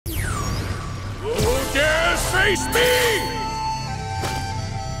Face me!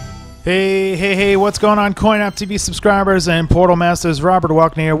 Hey, what's going on, CoinOpTV subscribers and Portal Masters? Robert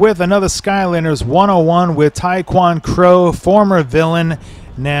Walkner here with another Skylanders 101 with TAE KWON Crow, former villain,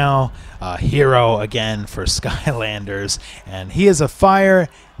 now a hero again for Skylanders. And he is a fire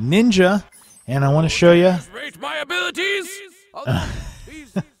ninja, and I want to show you. Rate my abilities?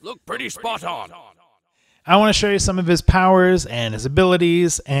 These look pretty spot on. I want to show you some of his powers and his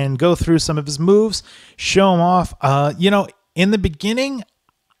abilities and go through some of his moves, show him off. In the beginning,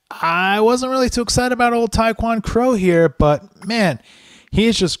 I wasn't really too excited about old TAE KWON Crow here, but man,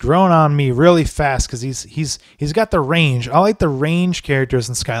 he's just grown on me really fast because he's got the range. I like the range characters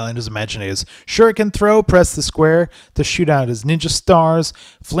in Skylanders Imaginators. Shuriken throw, press the square to shoot out his ninja stars.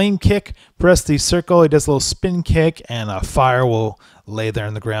 Flame kick, press the circle. He does a little spin kick, and a fire will lay there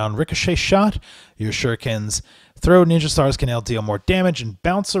in the ground. Ricochet shot, your shurikens throw ninja stars can now deal more damage and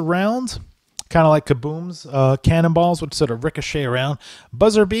bounce around. Kind of like Kaboom's cannonballs, which sort of ricochet around.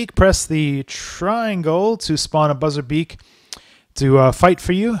 Buzzer beak, press the triangle to spawn a buzzer beak to fight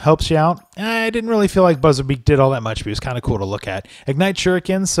for you. Helps you out. I didn't really feel like buzzer beak did all that much, but it was kind of cool to look at. Ignite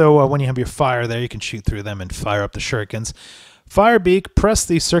shurikens, so when you have your fire there, you can shoot through them and fire up the shurikens. Fire beak, press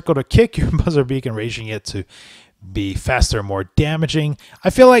the circle to kick your buzzer beak and raising it to be faster and more damaging. I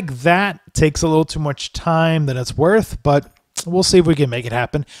feel like that takes a little too much time than it's worth, but we'll see if we can make it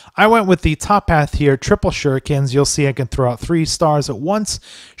happen. I went with the top path here, triple shurikens. You'll see I can throw out 3 stars at once.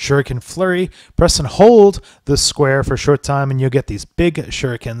 Shuriken flurry. Press and hold the square for a short time, and you'll get these big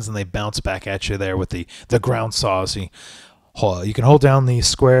shurikens, and they bounce back at you there with the ground saws. You can hold down the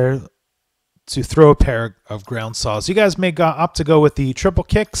square to throw a pair of ground saws. You guys may opt to go with the triple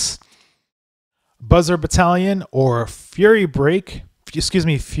kicks, Buzzer Battalion, or Fury Break.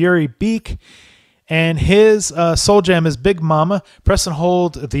 Fury Beak. And his soul gem is Big Mama. Press and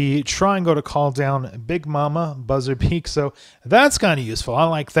hold the triangle to call down Big Mama, Buzzer Beak. So that's kind of useful. I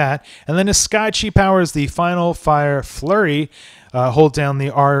like that. And then his Sky Chi power is the Final Fire Flurry. Hold down the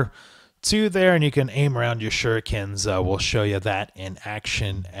R2 there, and you can aim around your shurikens. We'll show you that in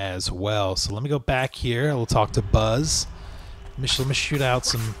action as well. So let me go back here. We'll talk to Buzz. Let me shoot out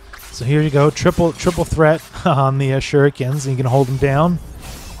some. So here you go. Triple threat on the shurikens, and you can hold them down.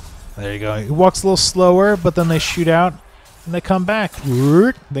 There you go. He walks a little slower, but then they shoot out and they come back.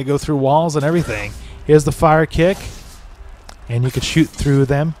 They go through walls and everything. Here's the fire kick, and you can shoot through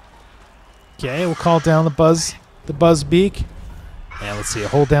them. Okay, we'll call down the buzz beak, and let's see.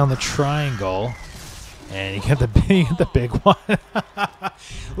 Hold down the triangle, and you get the big one.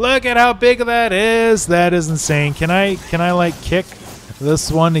 Look at how big that is. That is insane. Can I like kick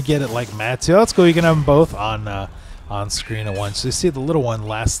this one to get it like Matt too? Let's go. You can have them both on screen at once. So you see the little one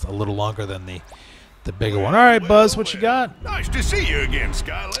lasts a little longer than the bigger one. All right, Buzz, what you got? Nice to see you again,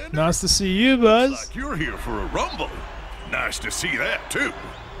 Skylanders. Nice to see you, Buzz. Like you're here for a rumble. Nice to see that, too.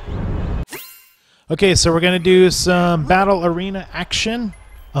 Okay, so we're going to do some battle arena action.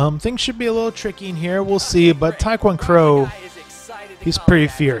 Things should be a little tricky in here. We'll see, but TAE KWON Crow, he's pretty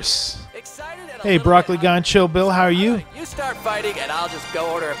fierce. Hey, Broccoli Guy and Chill Bill, how are you? You start fighting, and I'll just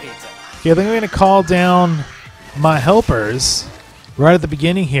go order a pizza. Okay, I think I'm going to call down my helpers right at the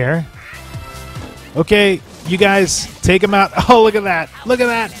beginning here. Okay, you guys take them out. Oh, look at that. Look at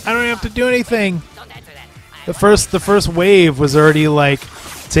that. I don't even have to do anything. The first wave was already like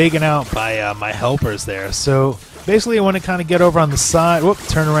taken out by my helpers there. So basically I want to kind of get over on the side. Whoop,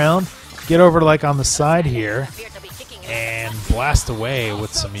 turn around. Get over like on the side here and blast away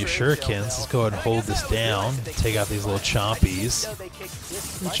with some shurikens. Let's go ahead and hold this down. Take out these little chompies.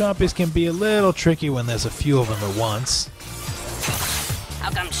 The chompies can be a little tricky when there's a few of them at once. How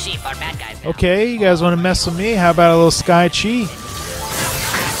come sheep are bad guys now? Okay, you guys want to mess with me? How about a little Sky Chi?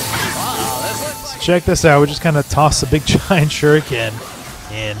 So check this out. We just kind of toss a big giant shuriken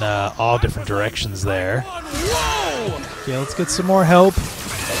in all different directions there. Okay, let's get some more help.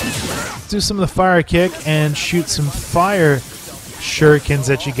 Do some of the fire kick and shoot some fire shurikens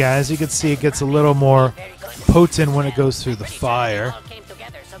at you guys. You can see it gets a little more potent when it goes through the fire.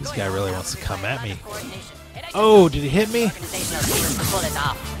 This guy really wants to come at me. Oh, did he hit me?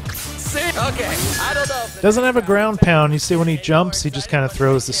 Doesn't have a ground pound. You see when he jumps, he just kind of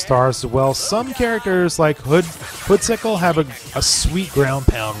throws the stars as well. Some characters like Hoodsickle have a sweet ground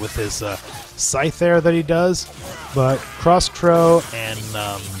pound with his scythe there that he does. But Cross Crow and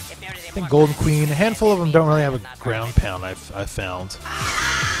I think Golden Queen, a handful of them don't really have a ground pound, I've found.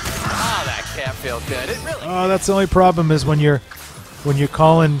 Oh, that can't feel good. It really. Oh, that's the only problem is when you're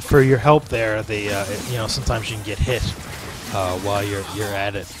calling for your help there, sometimes you can get hit while you're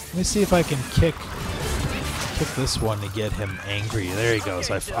at it. Let me see if I can kick pick this one to get him angry. There he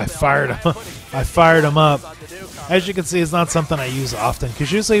goes. I fired him. I fired him up. As you can see, it's not something I use often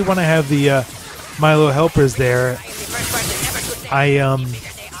because usually when I have the my little helpers there, I'm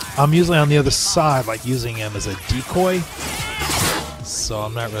usually on the other side, like using him as a decoy. So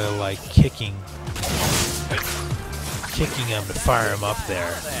I'm not really like kicking him to fire him up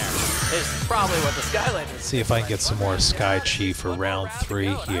there. Is probably what the Skylanders. Let's see if I can get some more Sky Chi for round 3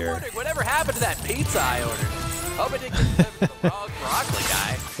 here. Whatever happened to that pizza I ordered? Hope it didn't get the wrong broccoli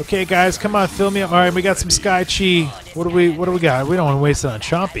guy. Okay, guys, come on, fill me up. All right, we got some Sky Chi. What do we got? We don't want to waste it on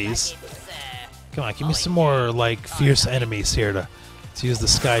chompies. Come on, give me some more like fierce enemies here to use the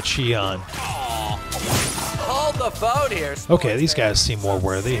Sky Chi on. Hold the phone here. Okay, these guys seem more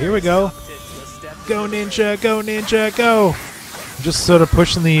worthy. Here we go. Go ninja, go ninja, go! Just sort of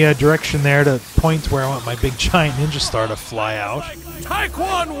pushing the direction there to point where I want my big giant ninja star to fly out. TAE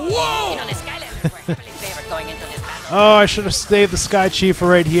KWON, whoa! You know, the Skylanders were heavily favored going into this battle. Oh, I should have saved the Sky Chi for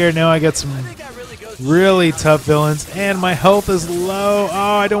right here. Now I got some really tough villains, and my health is low.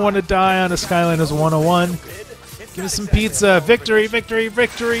 Oh, I don't want to die on a Skylanders 101. Give me some pizza. Victory, victory,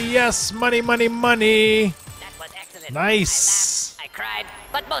 victory. Yes, money, money, money. That was excellent. Nice. I cried,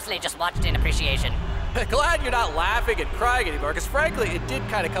 but mostly just watched in appreciation. Glad you're not laughing and crying anymore, because frankly, it did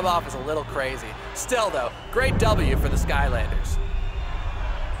kind of come off as a little crazy. Still, though, great W for the Skylanders.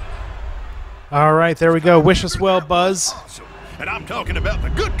 All right, there we go. Wish us well, Buzz. Awesome. And I'm talking about the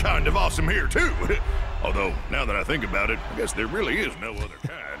good kind of awesome here, too. Although, now that I think about it, I guess there really is no other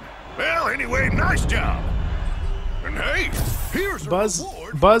kind. Well, anyway, nice job. And hey, here's a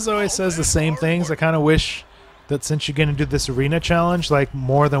reward. Buzz always says the same things. I kind of wish that since you're going to do this arena challenge like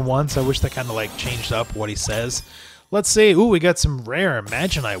more than once, I wish they kind of like changed up what he says. Let's see. Ooh, we got some rare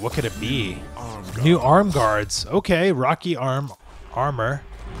Imaginite. What could it be? New arm guards. Okay, Rocky armor.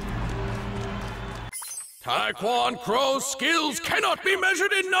 TAE KWON Crow's skills cannot be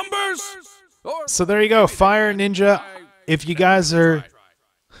measured in numbers. So there you go. Fire Ninja. If you guys are...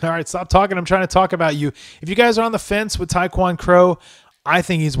 All right, stop talking. I'm trying to talk about you. If you guys are on the fence with TAE KWON Crow, I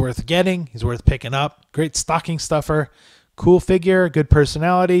think he's worth getting. He's worth picking up. Great stocking stuffer. Cool figure. Good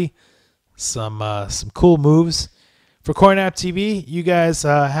personality. Some cool moves. For CoinOpTV, you guys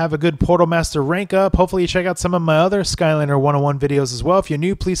have a good Portal Master rank up. Hopefully you check out some of my other Skylander 101 videos as well. If you're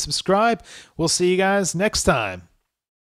new, please subscribe. We'll see you guys next time.